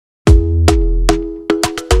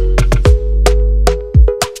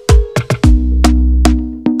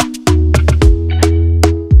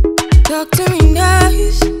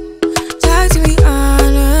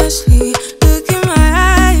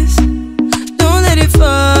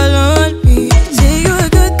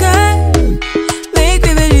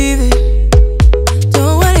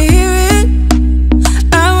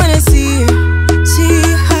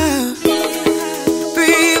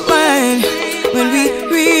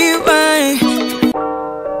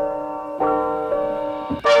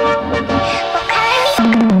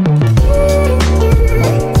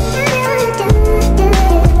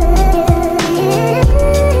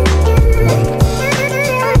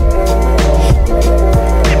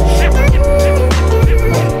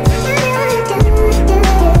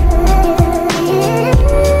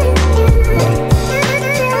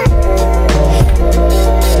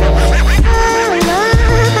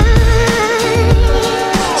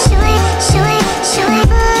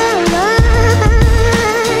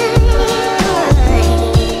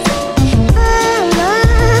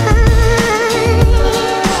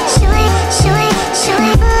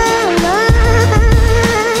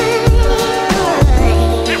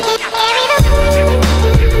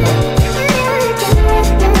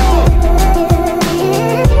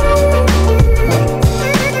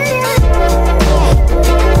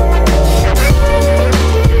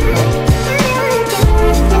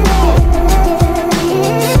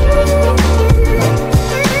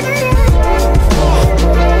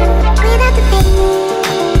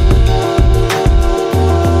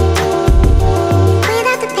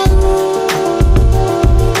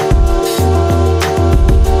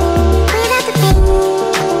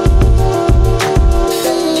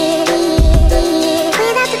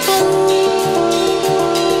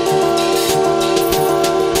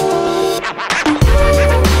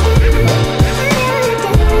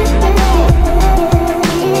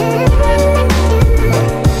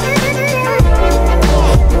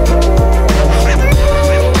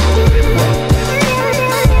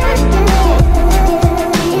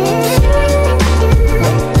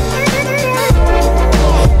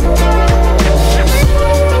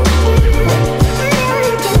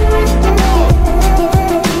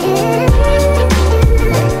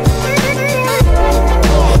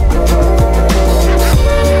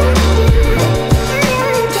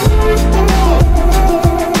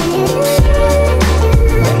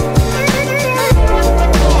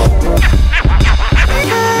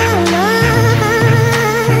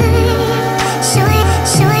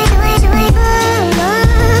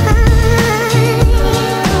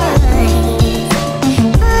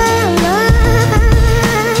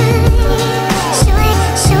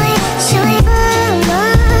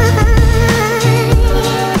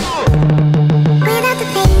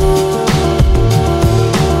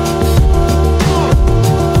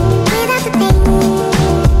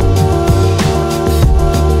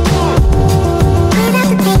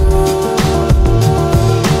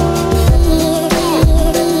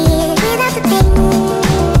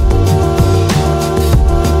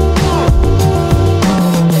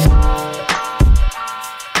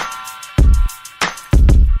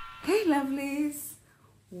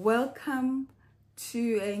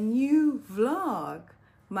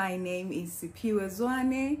My name is Sipiwe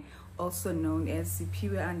Zwane, also known as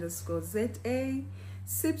Sipiwe_ZA,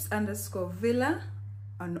 Sips_Villa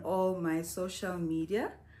on all my social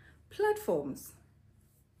media platforms.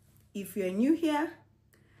 If you're new here,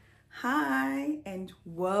 hi and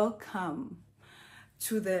welcome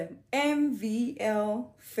to the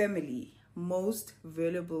MVL family, most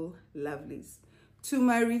valuable lovelies. To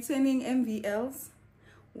my returning MVLs,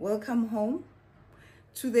 welcome home.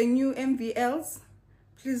 To the new MVLs,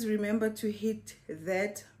 please remember to hit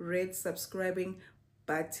that red subscribing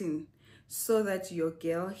button so that your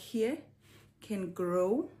girl here can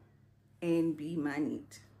grow and be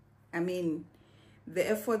moneyed. I mean, the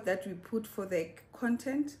effort that we put for the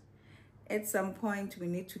content, at some point we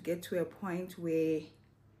need to get to a point where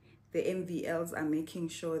the MVLs are making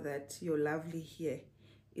sure that your lovely here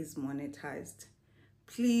is monetized.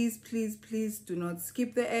 Please, please, please do not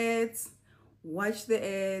skip the ads. Watch the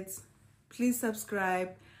ads. Please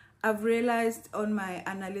subscribe. I've realized on my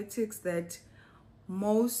analytics that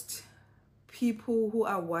most people who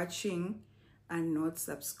are watching are not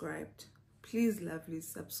subscribed. Please, lovely,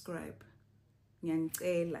 subscribe.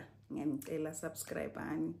 Nyancela subscribe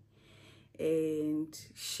and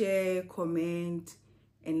share, comment,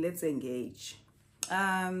 and let's engage.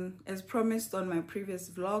 As promised on my previous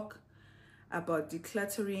vlog about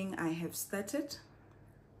decluttering, I have started.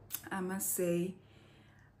 I must say,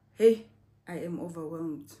 hey, I am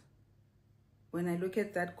overwhelmed. When I look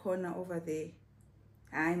at that corner over there,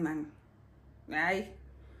 aye man, aye,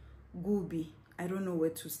 gooby, I don't know where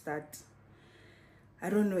to start. I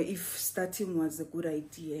don't know if starting was a good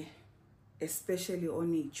idea, especially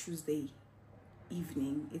on a Tuesday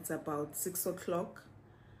evening. It's about 6 o'clock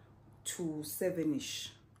to 7ish.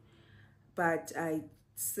 But I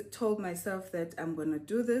told myself that I'm gonna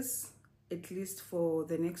do this at least for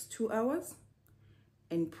the next 2 hours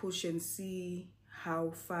and push and see how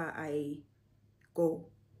far I go.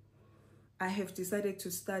 I have decided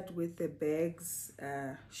to start with the bags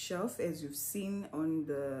shelf, as you've seen on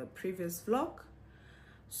the previous vlog.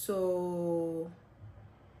 So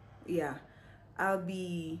yeah, I'll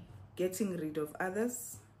be getting rid of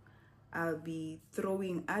others. I'll be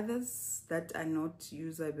throwing others that are not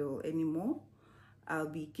usable anymore. I'll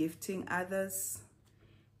be gifting others,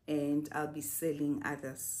 and I'll be selling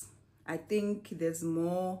others. I think there's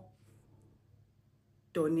more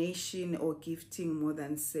donation or gifting more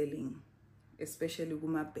than selling, especially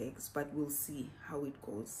Guma bags, but we'll see how it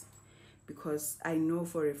goes. Because I know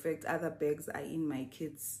for a fact other bags are in my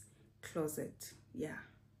kids' closet. Yeah,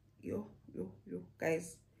 yo,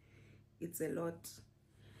 guys, it's a lot.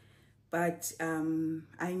 But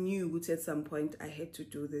I knew at some point I had to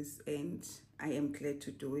do this, and I am glad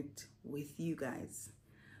to do it with you guys.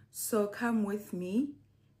 So come with me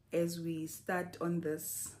as we start on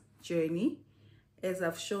this journey. As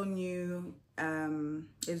I've shown you,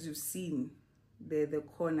 as you've seen, the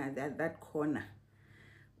corner, that corner,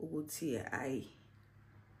 I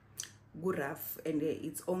good rough, and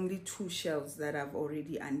it's only 2 shelves that I've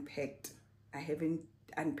already unpacked. I haven't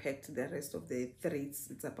unpacked the rest of the 3.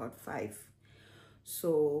 It's about 5.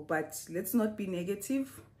 So, but let's not be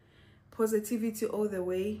negative. Positivity all the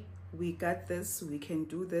way. We got this. We can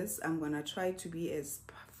do this. I'm gonna try to be as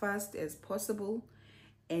fast as possible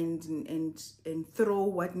and throw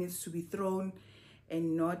what needs to be thrown,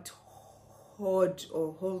 and not hoard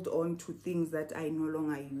or hold on to things that I no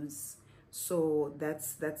longer use. So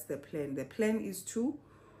that's the plan. The plan is to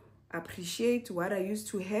appreciate what I used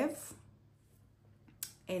to have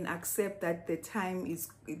and accept that the time is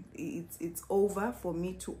it's over for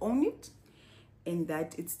me to own it, and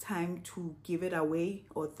that it's time to give it away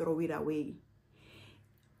or throw it away.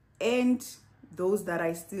 And those that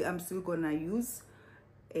I'm still gonna use,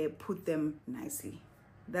 put them nicely.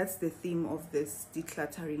 That's the theme of this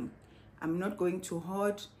decluttering. I'm not going to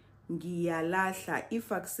hoard. Ngiyalahla. If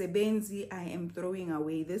akusebenzi, I am throwing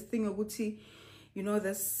away. This thing ukuthi, you know,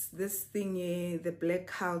 this thing, the black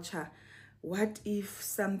culture. What if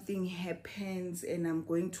something happens and I'm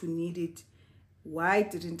going to need it? Why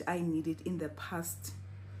didn't I need it in the past?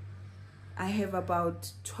 I have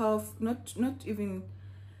about 12, not even,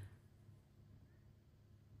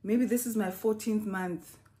 maybe this is my 14th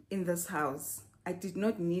month in this house. I did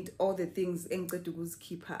not need all the things Engqedugu's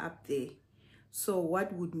keep her up there. So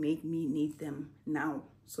what would make me need them now?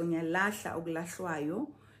 So nyalahla okulahlwayo.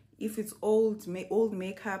 If it's old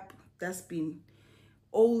makeup, dustbin.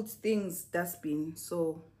 Old things, dustbin.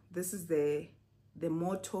 So this is the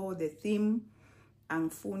motto, the theme.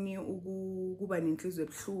 Angifuni ukuba nenhliziyo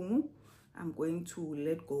ebuhlungu. I'm going to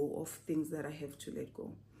let go of things that I have to let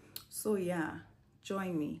go. So yeah,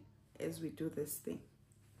 join me as we do this thing.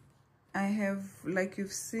 I have, like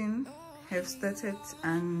you've seen, have started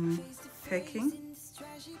unpacking.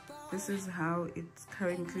 This is how it's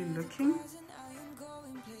currently looking.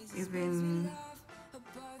 Even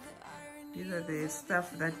these are the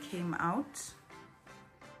stuff that came out.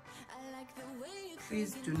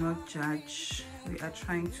 Please do not judge. We are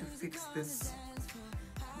trying to fix this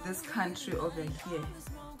country over here.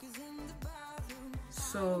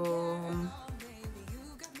 So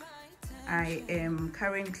I am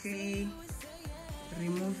currently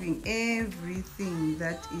removing everything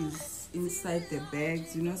that is inside the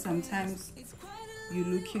bags. You know, sometimes you're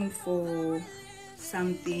looking for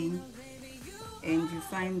something and you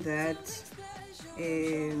find that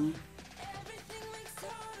you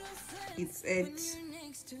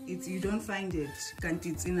don't find it, and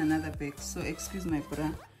it's in another bag. So excuse my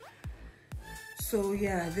bra. So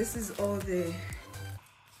yeah, this is all the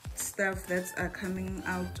stuff that are coming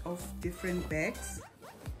out of different bags.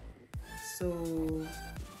 So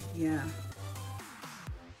yeah,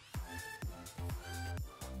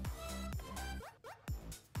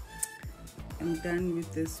 I'm done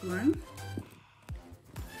with this one.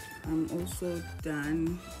 I'm also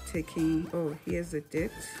done taking, oh, here's the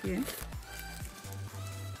date here.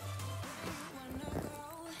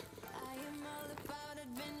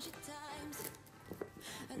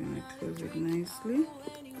 I'm gonna close it nicely.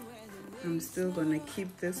 I'm still gonna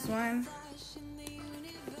keep this one.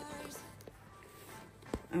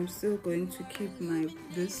 I'm still going to keep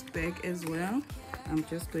this bag as well. I'm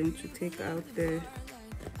just going to take out the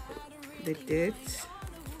dirt.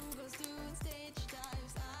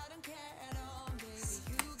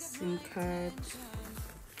 SIM card,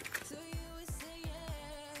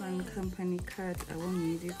 fun company card, I won't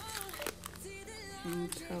need it.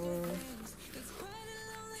 Hand towel,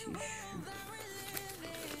 tissue.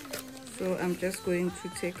 So I'm just going to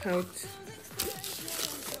take out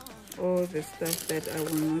all the stuff that I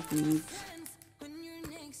will not need.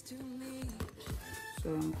 So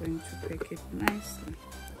I'm going to pack it nicely.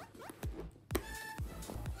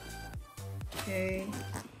 Okay,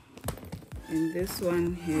 and this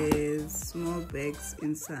one has small bags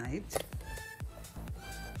inside.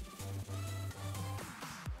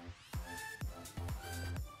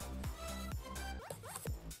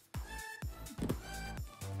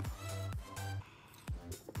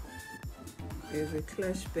 There's a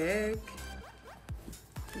clutch bag.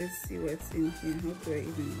 Let's see what's in here. How do I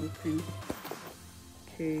even open?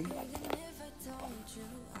 Okay,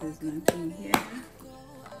 there's nothing here.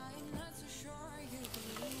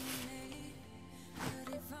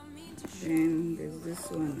 Then there's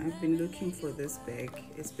this one. I've been looking for this bag,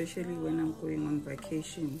 especially when I'm going on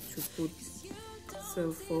vacation, to put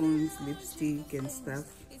cell phones, lipstick and stuff.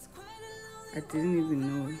 I didn't even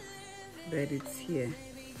know that it's here.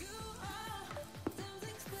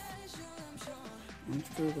 I'm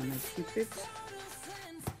still gonna keep it.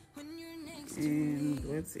 And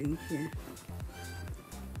what's in here?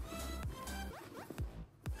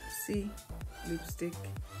 See, lipstick.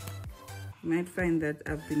 You might find that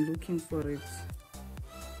I've been looking for it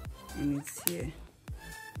and it's here.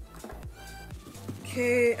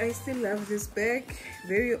 Okay, I still love this bag.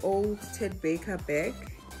 Very old Ted Baker bag.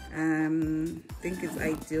 Think it's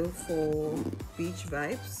ideal for beach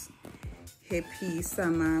vibes, happy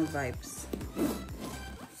summer vibes.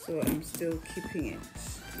 So I'm still keeping it.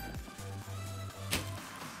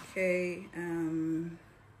 Okay,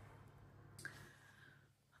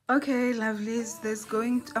 okay, lovelies,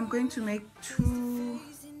 I'm going to make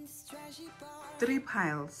 3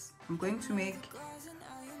 piles. I'm going to make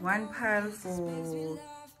one pile for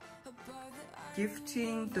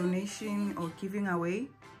gifting, donation or giving away,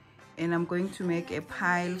 and I'm going to make a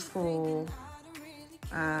pile for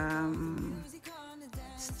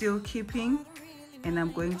still keeping, and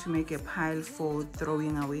I'm going to make a pile for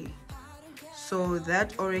throwing away. So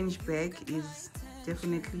that orange bag is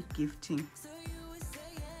definitely gifting.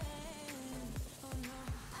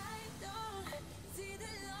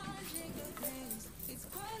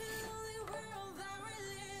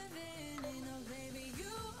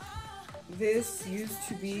 This used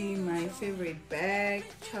to be my favorite bag,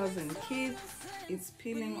 Charles and Kids. It's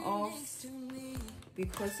peeling off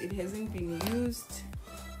because it hasn't been used,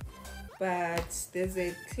 but there's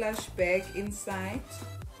a clutch bag inside,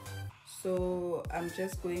 so I'm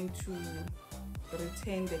just going to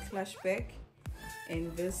retain the clutch bag,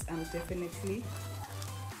 and this I'm definitely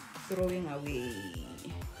throwing away.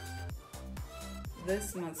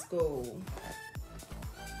 This must go,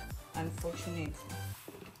 unfortunately,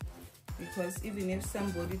 because even if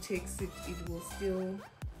somebody takes it, it will still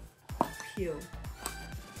peel.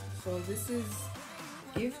 So this is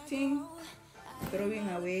gifting, throwing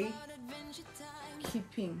away,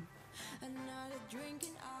 keeping.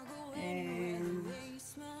 And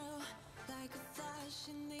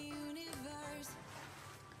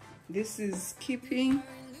this is keeping.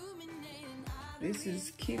 This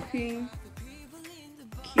is keeping,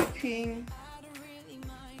 keeping,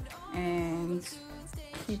 and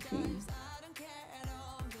keeping.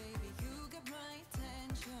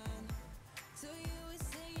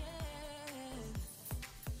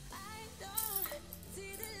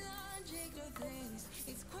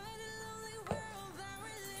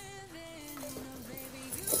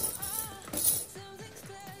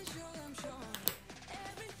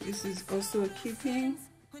 This is also keeping,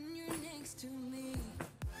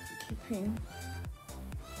 keeping.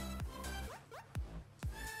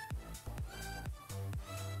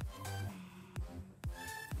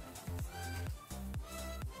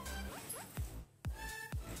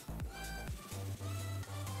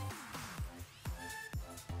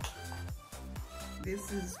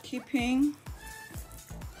 This is keeping,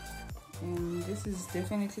 and this is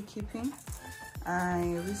definitely keeping.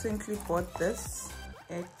 I recently bought this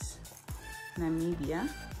at Namibia,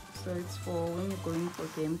 so it's for when you're going for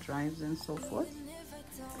game drives and so forth.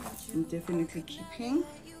 I'm definitely keeping.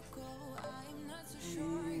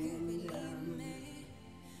 And,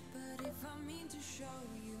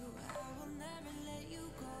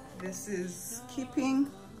 this is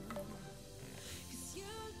keeping.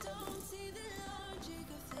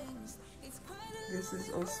 This is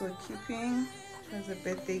also keeping as a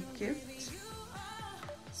birthday gift.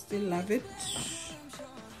 Still love it.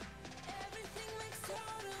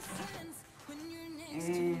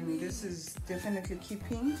 And this is definitely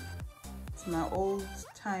keeping. It's my old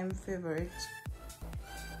time favorite.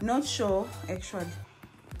 Not sure actually.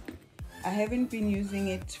 I haven't been using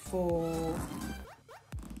it for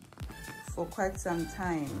quite some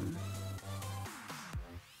time,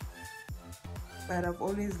 but I've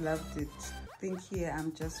always loved it. I think here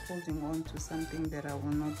I'm just holding on to something that I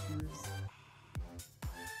will not use.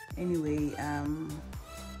 Anyway,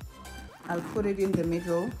 I'll put it in the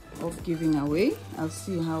middle of giving away. I'll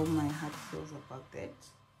see how my heart feels about that.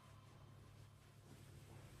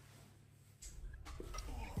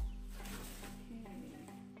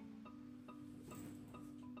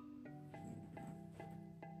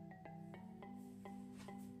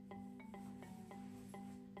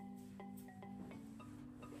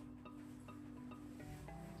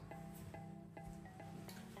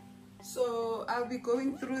 So I'll be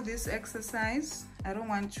going through this exercise. I don't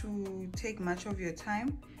want to take much of your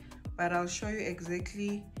time, but I'll show you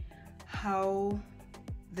exactly how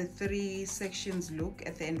the 3 sections look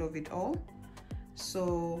at the end of it all.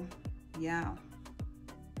 So yeah.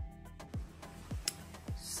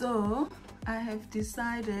 So I have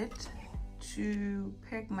decided to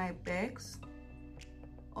pack my bags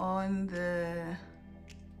on the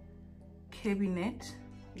cabinet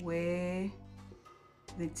where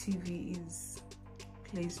the TV is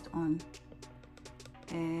placed on,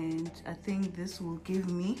 and I think this will give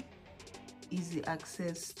me easy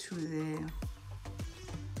access to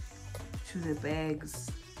the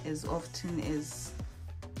bags as often as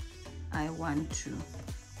I want to.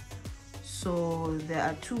 So there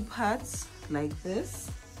are 2 parts like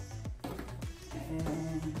this,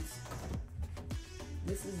 and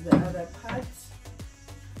this is the other part.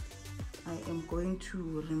 I am going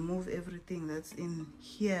to remove everything that's in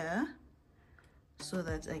here so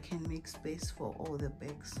that I can make space for all the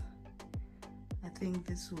bags. I think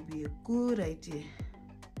this will be a good idea.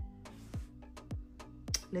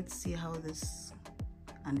 Let's see how this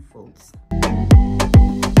unfolds.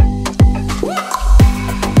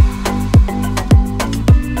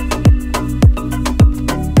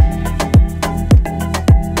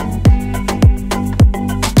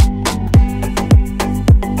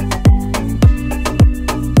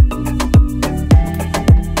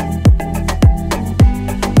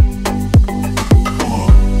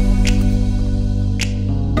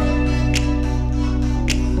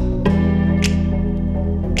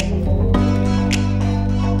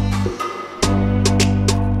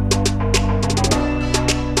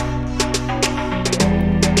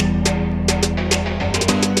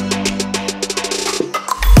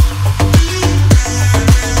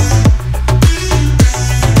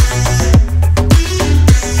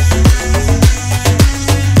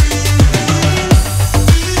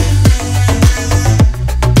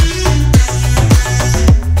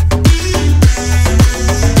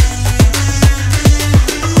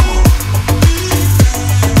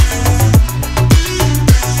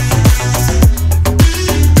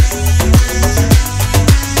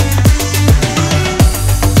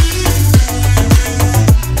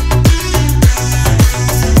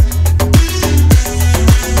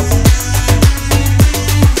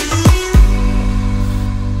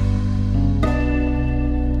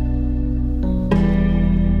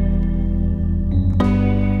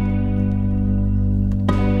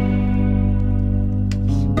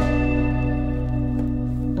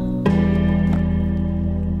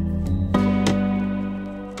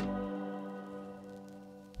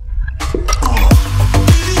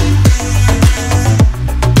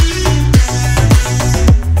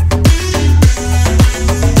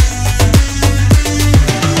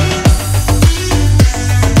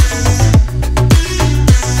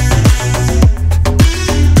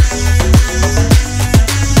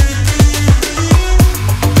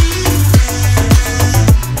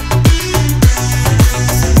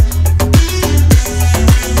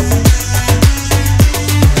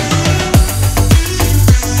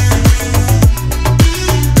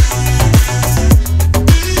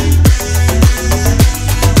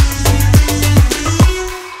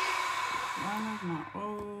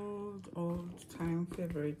 old time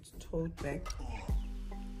favorite tote bag.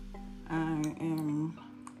 I am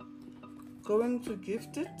going to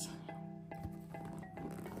gift it.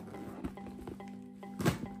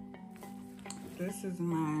 This is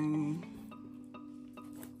my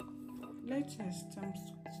latest. I'm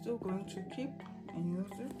still going to keep and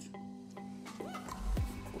use it.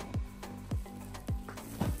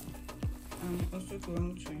 I'm also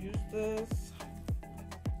going to use this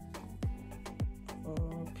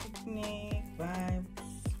for picnic vibes,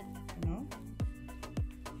 you know.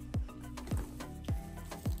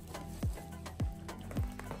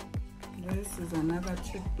 This is another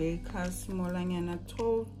Chet Baker Smolanyana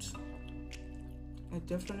tote. I'm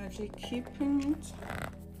definitely keeping it.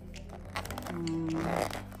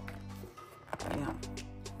 Yeah.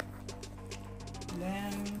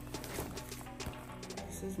 Then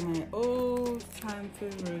this is my old time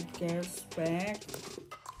favorite gas bag.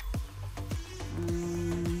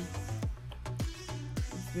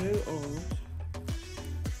 It's very old.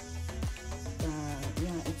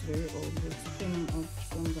 Yeah, it's very old. It's spinning off,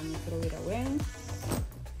 so I'm gonna throw it away.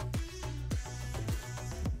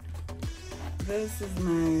 This is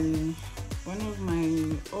one of my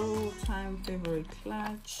all-time favorite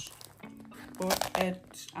clutch, bought at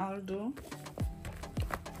Aldo.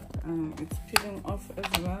 It's peeling off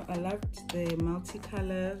as well. I loved the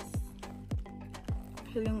multicolors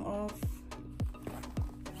peeling off,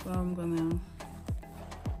 so I'm gonna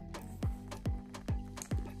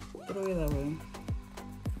throw it away.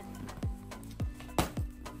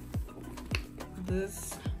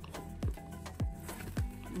 This,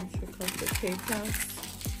 let me check out the papers.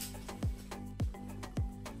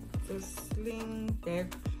 The sling bag,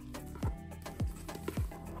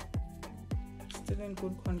 still in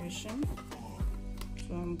good condition,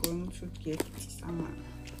 so I'm going to gift someone.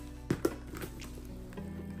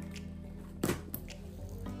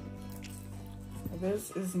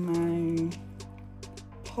 This is my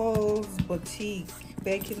Paul's Boutique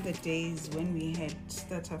back in the days when we had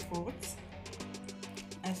starter forts.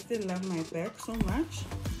 I still love my bag so much.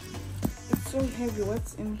 It's so heavy.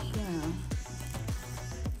 What's in here?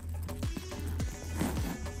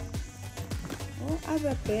 Oh,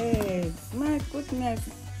 other bags. My goodness.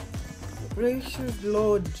 Gracious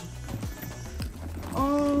Lord.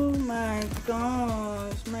 Oh my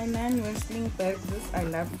gosh. My 9 Wrestling bag. This I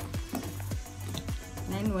love.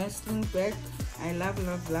 9 Wrestling bag. I love.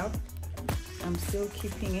 I'm still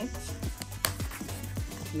keeping it.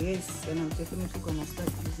 Yes, and I'm definitely gonna start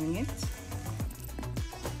using it.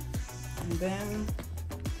 And then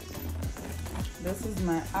this is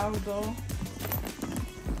my Aldo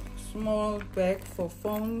small bag for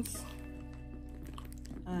phones.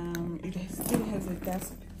 It still has a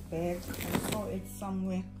dust bag. I saw it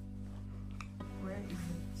somewhere. Where is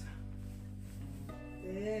it?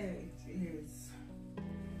 There it is.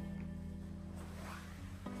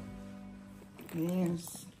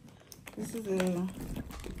 Yes, this is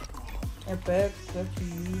a bag that you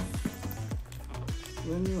use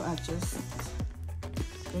when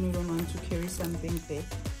you don't want to carry something big.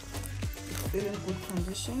 It's still in good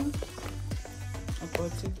condition. I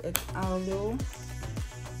bought it at Aldo.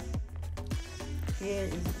 Here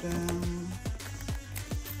is the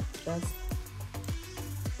dust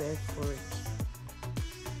bag for it.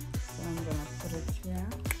 So I'm gonna put it here.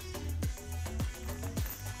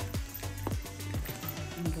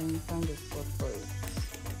 And then find a spot for it.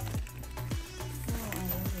 Oh, I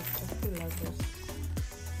love it. I feel like this.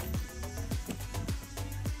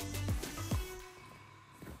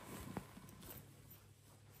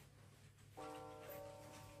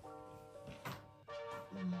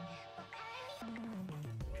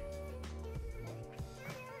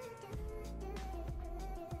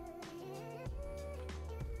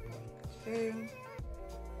 Okay.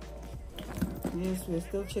 Yes, we're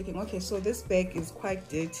still checking. Okay, so this bag is quite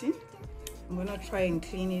dirty. I'm gonna try and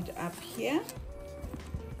clean it up here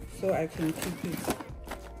so I can keep it.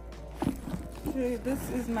 Okay, this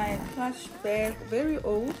is my clutch bag, very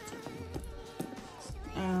old.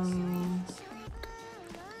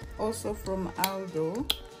 Also from Aldo.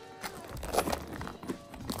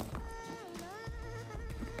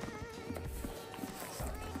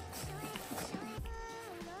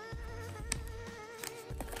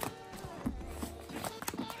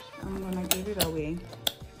 I'm gonna give it away.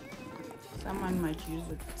 Someone might use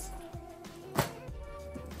it.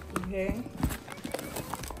 Okay.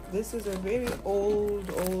 This is a very old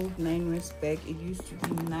 9 West bag. It used to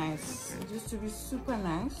be nice. It used to be super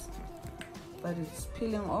nice, but it's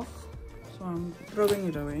peeling off, so I'm throwing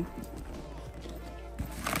it away.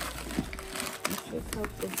 Let's check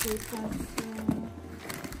out the papers.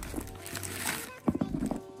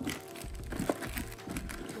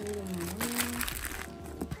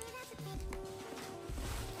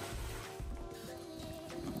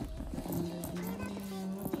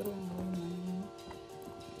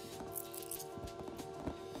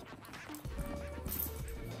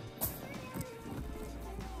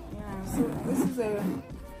 a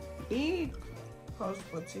big Pulse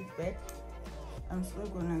Boutique bag. I'm still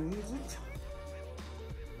gonna use it.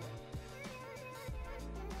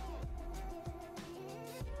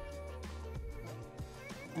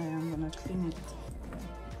 And I'm gonna clean it.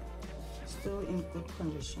 Still in good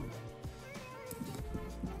condition.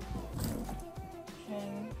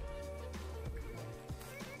 Okay.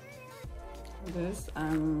 This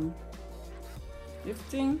I'm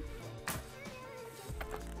gifting.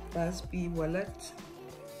 Busby wallet,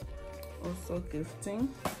 also gifting.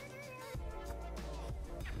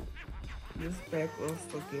 This bag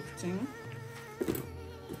also gifting.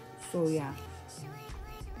 So yeah,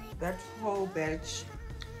 that whole batch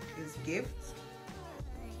is gifts.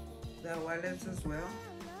 The wallets as well,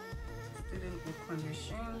 still in good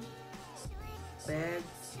condition.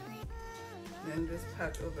 Bags. Then this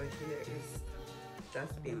part over here is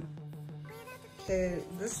just in. Okay,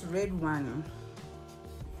 this red one,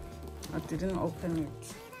 I didn't open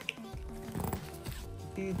it.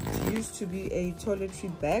 It used to be a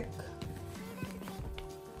toiletry bag.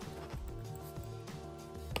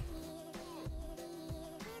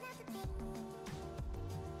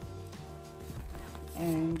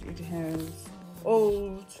 And it has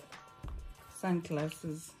old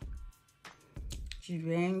sunglasses.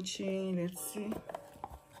 Givenchy, let's see.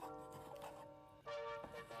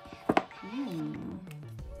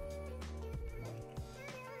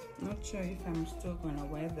 Not sure if I'm still gonna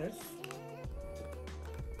wear this.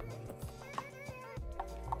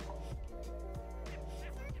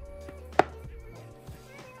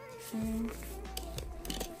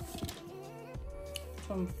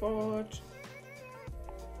 Tom Ford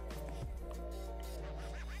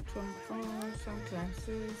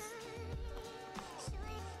sunglasses.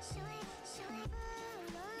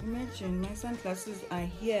 Imagine my sunglasses are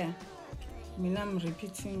here. I mean, I'm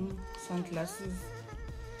repeating sunglasses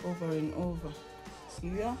over and over.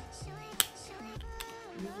 Yeah,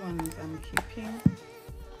 these ones I'm keeping.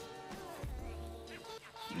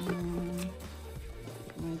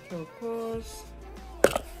 Michael Kors.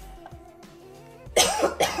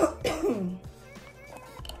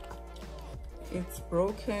 It's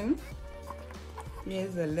broken.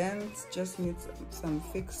 Here's the lens, just needs some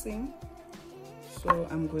fixing. So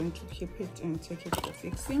I'm going to keep it and take it for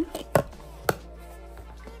fixing.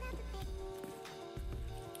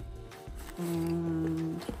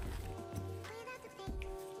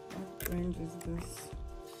 What brand is this?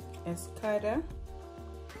 Escada.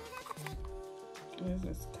 Here's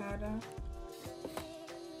Escada.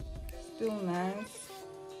 Still nice.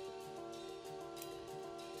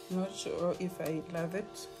 Not sure if I love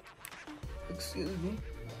it. Excuse me.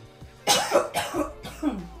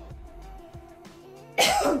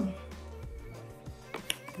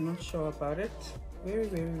 Not sure about it. Very,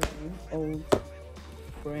 very, very old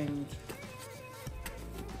brand.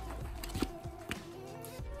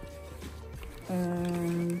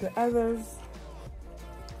 And the others,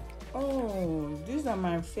 oh, these are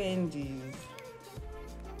my Fendi's.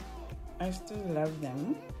 I still love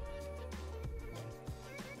them.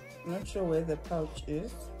 Not sure where the pouch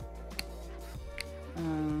is.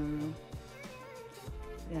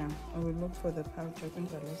 Yeah, I will look for the pouch. I think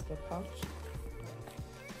I lost the pouch.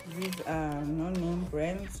 These are no-name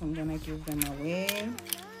brands. I'm gonna give them away.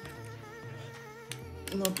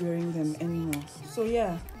 Not wearing them anymore. So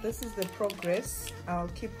yeah, this is the progress. I'll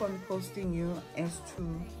keep on posting you as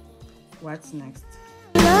to what's next.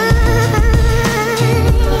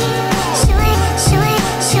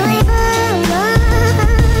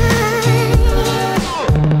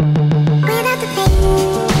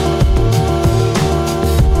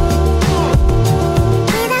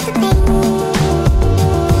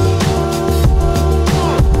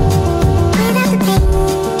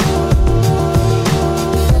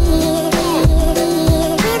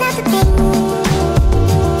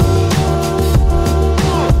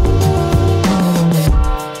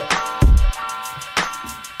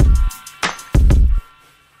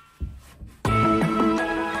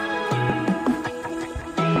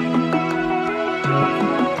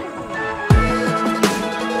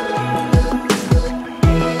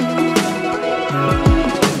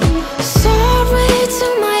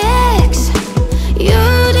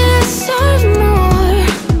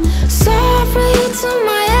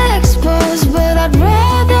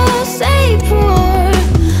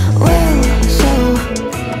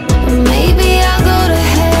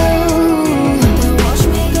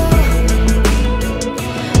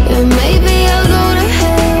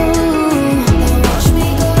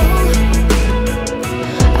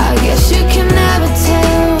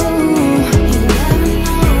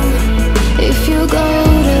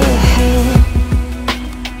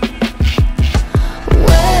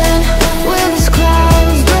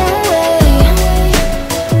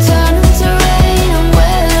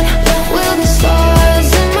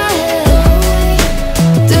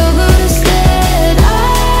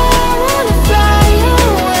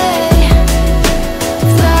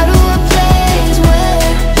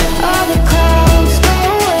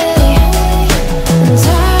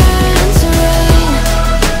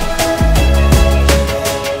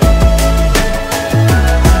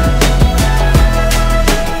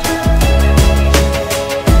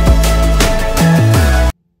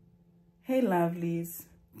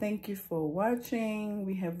 thank you for watching.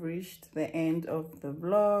 We have reached the end of the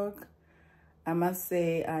vlog. I must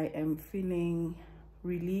say I am feeling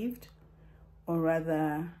relieved, or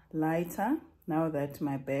rather lighter, now that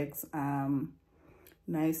my bags are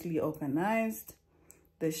nicely organized.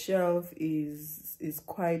 The shelf is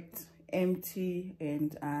quite empty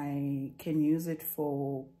and I can use it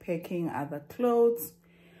for packing other clothes.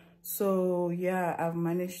 So yeah, I've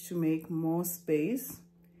managed to make more space,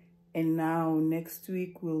 and now next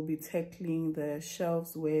week we'll be tackling the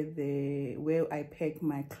shelves where I pack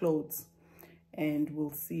my clothes, and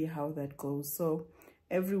we'll see how that goes. So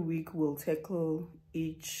every week we'll tackle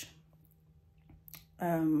each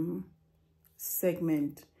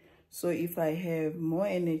segment. So if I have more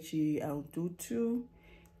energy, I'll do 2.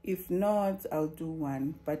 If not, I'll do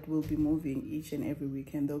 1, but we'll be moving each and every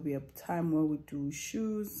week. And there'll be a time where we do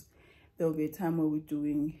shoes. There'll be a time where we're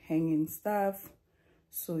doing hanging stuff.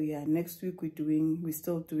 So yeah, next week we're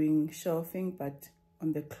still doing shelving, but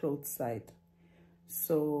on the clothes side.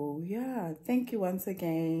 So yeah, thank you once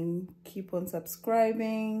again. Keep on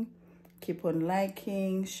subscribing, keep on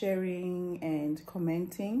liking, sharing, and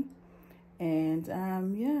commenting. And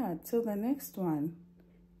yeah, till the next one.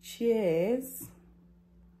 Cheers.